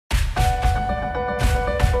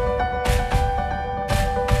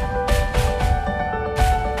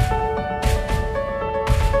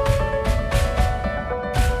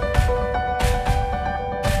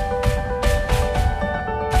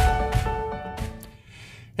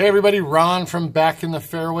Hey everybody, Ron from Back in the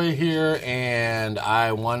Fairway here, and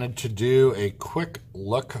I wanted to do a quick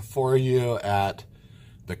look for you at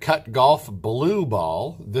the Cut Golf Blue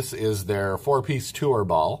Ball. This is their 4-piece tour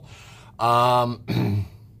ball. I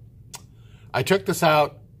took this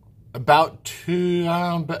out about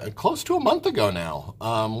close to a month ago now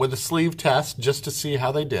with a sleeve test just to see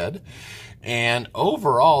how they did. And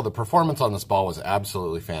overall, the performance on this ball was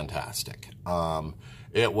absolutely fantastic.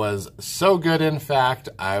 It was so good, in fact,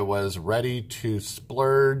 I was ready to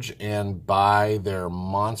splurge and buy their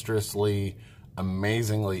monstrously,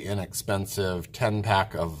 amazingly inexpensive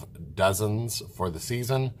 10-pack of dozens for the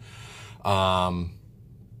season. And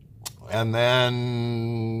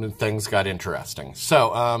then things got interesting.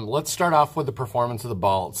 So let's start off with the performance of the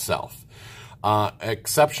ball itself.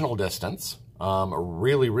 Exceptional distance.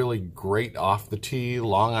 Really, really great off the tee.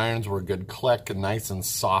 Long irons were a good click, nice and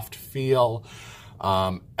soft feel.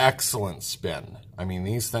 Excellent spin. I mean,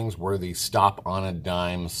 these things were the stop on a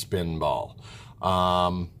dime spin ball.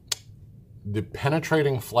 The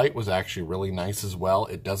penetrating flight was actually really nice as well.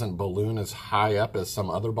 It doesn't balloon as high up as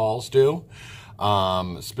some other balls do.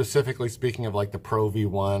 Specifically speaking of like the Pro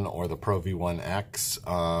V1 or the Pro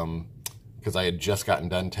V1X, because I had just gotten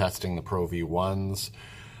done testing the Pro V1s.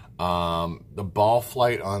 The ball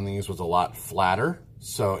flight on these was a lot flatter.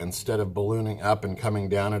 So instead of ballooning up and coming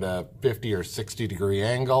down at a 50 or 60 degree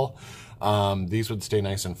angle, these would stay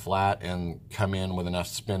nice and flat and come in with enough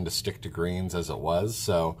spin to stick to greens as it was.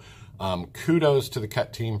 So kudos to the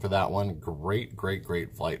Cut team for that one. Great, great,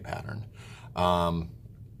 great flight pattern.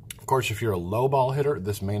 Of course, if you're a low ball hitter,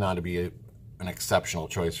 this may not be an exceptional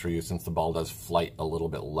choice for you since the ball does flight a little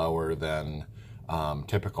bit lower than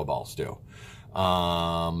typical balls do.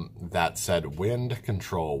 That said, wind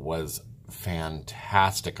control was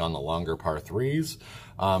fantastic on the longer par threes.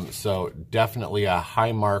 So definitely a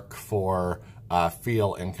high mark for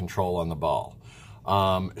feel and control on the ball.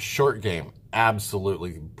 Short game,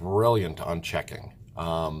 absolutely brilliant on checking.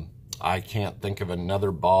 I can't think of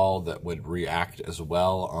another ball that would react as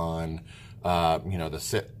well on, the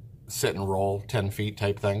sit and roll 10 feet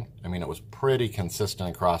type thing. I mean, it was pretty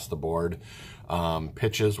consistent across the board.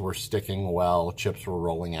 Pitches were sticking well, chips were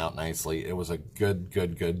rolling out nicely. It was a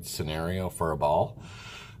good scenario for a ball.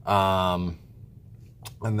 And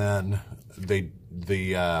then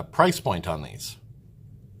the price point on these,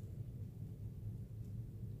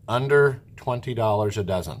 under $20 a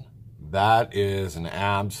dozen. That is an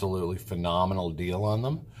absolutely phenomenal deal on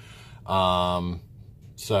them.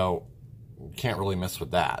 So can't really miss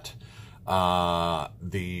with that.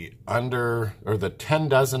 The 10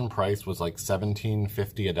 dozen price was like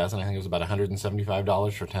 $17.50 a dozen. I think it was about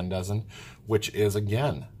 $175 for 10 dozen, which is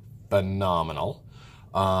again phenomenal.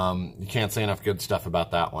 You can't say enough good stuff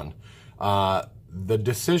about that one. The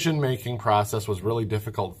decision-making process was really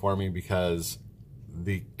difficult for me because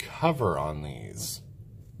the cover on these,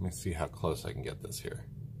 let me see how close I can get this here.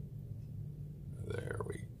 There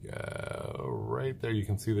we go. Right there, you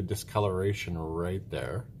can see the discoloration right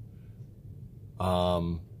there.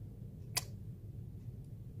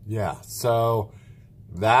 Yeah, so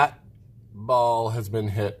that ball has been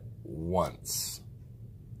hit once.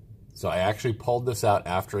 So I actually pulled this out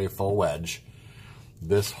after a full wedge.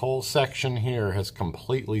 This whole section here has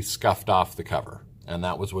completely scuffed off the cover, and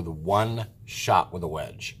that was with one shot with a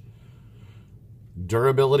wedge.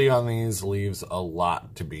 Durability on these leaves a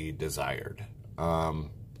lot to be desired.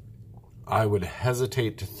 I would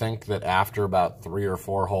hesitate to think that after about 3 or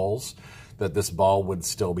 4 holes that this ball would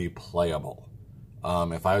still be playable.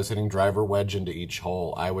 If I was hitting driver wedge into each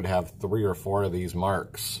hole, I would have 3 or 4 of these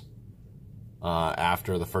marks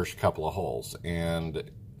after the first couple of holes. And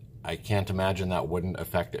I can't imagine that wouldn't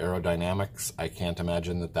affect aerodynamics. I can't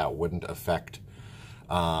imagine that that wouldn't affect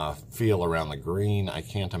feel around the green. I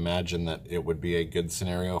can't imagine that it would be a good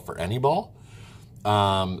scenario for any ball.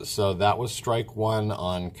 So that was strike 1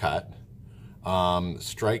 on Cut.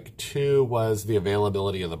 Strike 2 was the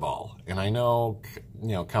availability of the ball. And I know,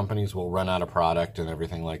 companies will run out of product and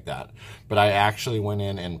everything like that. But I actually went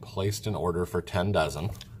in and placed an order for 10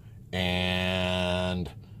 dozen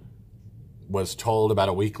and was told about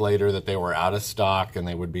a week later that they were out of stock and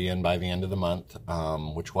they would be in by the end of the month,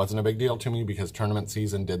 which wasn't a big deal to me because tournament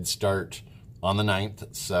season did start on the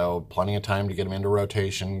 9th, so plenty of time to get them into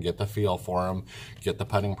rotation, get the feel for them, get the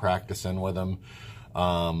putting practice in with them.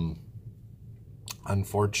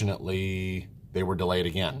 Unfortunately, they were delayed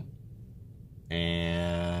again.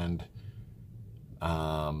 And,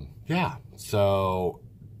 yeah, so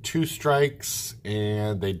 2 strikes,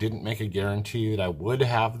 and they didn't make a guarantee that I would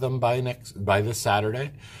have them by this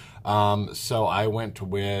Saturday. So I went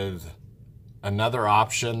with another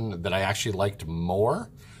option that I actually liked more.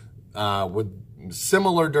 with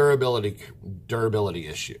similar durability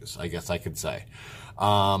issues, I guess I could say.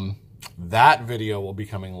 That video will be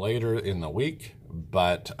coming later in the week,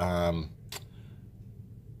 but I'm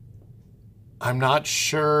not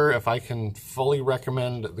sure if I can fully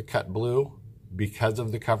recommend the cut blue because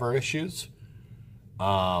of the cover issues.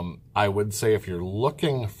 I would say if you're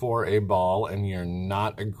looking for a ball and you're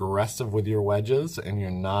not aggressive with your wedges and you're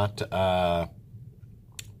not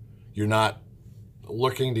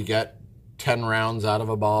looking to get 10 rounds out of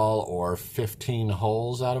a ball or 15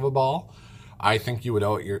 holes out of a ball, I think you would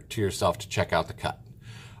owe it to yourself to check out the cut.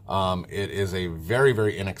 It is a very,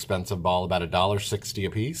 very inexpensive ball, about $1.60 a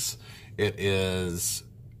piece. It is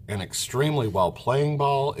an extremely well playing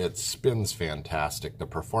ball. It spins fantastic. The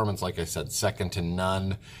performance, like I said, second to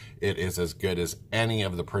none. It is as good as any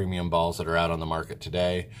of the premium balls that are out on the market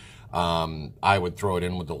today. I would throw it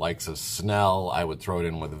in with the likes of Snell. I would throw it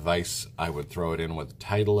in with Vice. I would throw it in with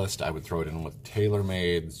Titleist. I would throw it in with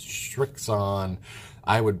TaylorMade, Strixon.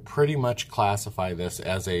 I would pretty much classify this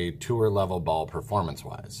as a tour level ball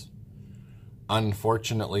performance-wise.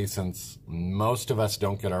 Unfortunately, since most of us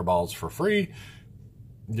don't get our balls for free,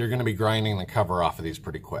 you're going to be grinding the cover off of these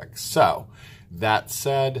pretty quick. So, that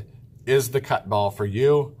said, is the cut ball for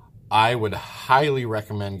you? I would highly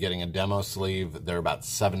recommend getting a demo sleeve. They're about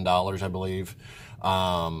 $7, I believe.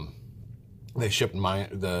 They shipped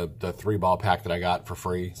the 3-ball pack that I got for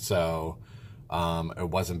free, so it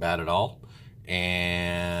wasn't bad at all.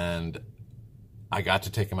 And I got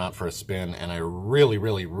to take them out for a spin, and I really,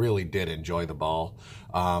 really, really did enjoy the ball.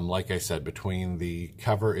 Like I said, between the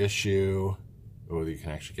cover issue, oh, you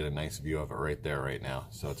can actually get a nice view of it right there right now.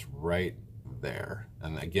 So it's right there.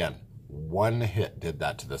 And again, one hit did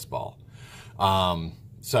that to this ball.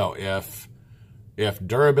 So if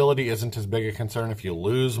durability isn't as big a concern, if you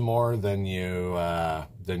lose more than you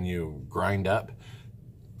grind up,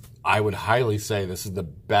 I would highly say this is the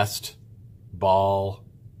best ball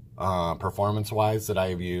performance-wise that I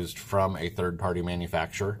have used from a third-party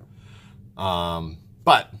manufacturer.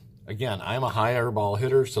 But again, I'm a higher ball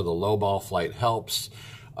hitter, so the low ball flight helps.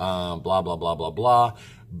 Blah blah blah blah blah.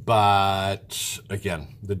 But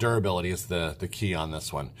again, the durability is the key on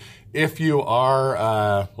this one. If you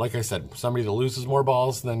are, like I said, somebody that loses more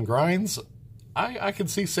balls than grinds, I could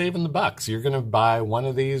see saving the bucks. You're going to buy one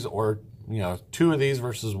of these, or 2 of these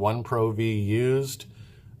versus one Pro V used,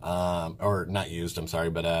 or not used, I'm sorry,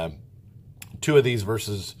 but 2 of these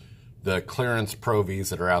versus the clearance Pro Vs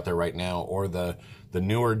that are out there right now, or the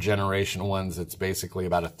newer generation ones. It's basically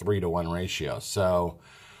about a 3-to-1 ratio. So,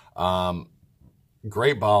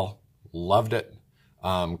 great ball, loved it.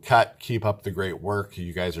 Cut, keep up the great work.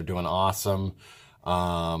 You guys are doing awesome.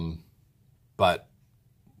 But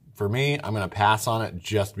for me, I'm going to pass on it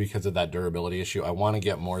just because of that durability issue. I want to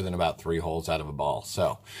get more than about 3 holes out of a ball.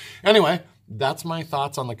 So anyway, that's my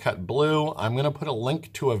thoughts on the cut blue. I'm going to put a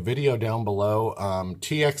link to a video down below.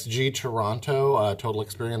 TXG Toronto, Total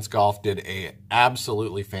Experience Golf, did a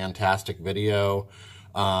absolutely fantastic video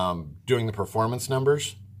doing the performance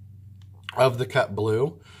numbers of the cut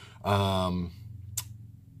blue.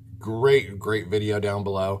 Great video down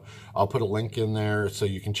below. I'll put a link in there so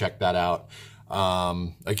you can check that out.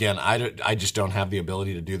 Again, I just don't have the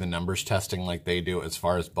ability to do the numbers testing like they do as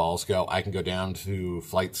far as balls go. I can go down to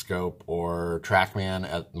Flight Scope or TrackMan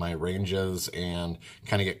at my ranges and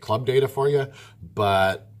kind of get club data for you,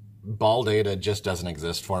 but ball data just doesn't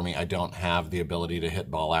exist for me. I don't have the ability to hit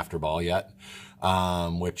ball after ball yet,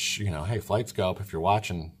 which, hey, Flight Scope, if you're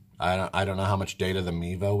watching, I don't know how much data the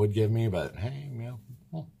Mevo would give me, but hey,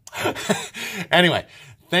 anyway,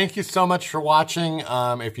 thank you so much for watching.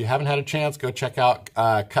 If you haven't had a chance, go check out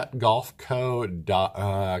cutgolf.co,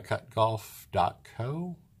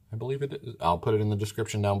 I believe it is. I'll put it in the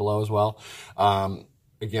description down below as well.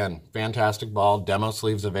 Again, fantastic ball. Demo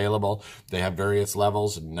sleeves available. They have various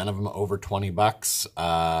levels, none of them over 20 bucks.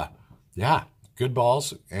 Yeah, good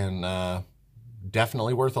balls, and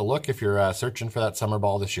definitely worth a look if you're searching for that summer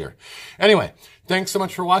ball this year. Anyway, thanks so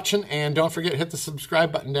much for watching, and don't forget, hit the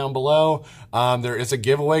subscribe button down below. There is a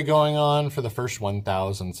giveaway going on for the first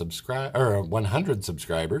 1,000 or 100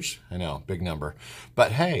 subscribers. I know, big number.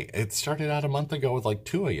 But hey, it started out a month ago with like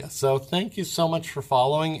 2 of you. So thank you so much for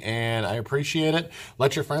following, and I appreciate it.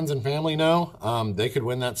 Let your friends and family know. They could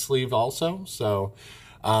win that sleeve also. So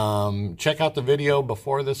check out the video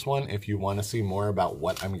before this one if you want to see more about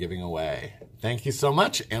what I'm giving away. Thank you so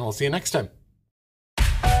much, and we'll see you next time.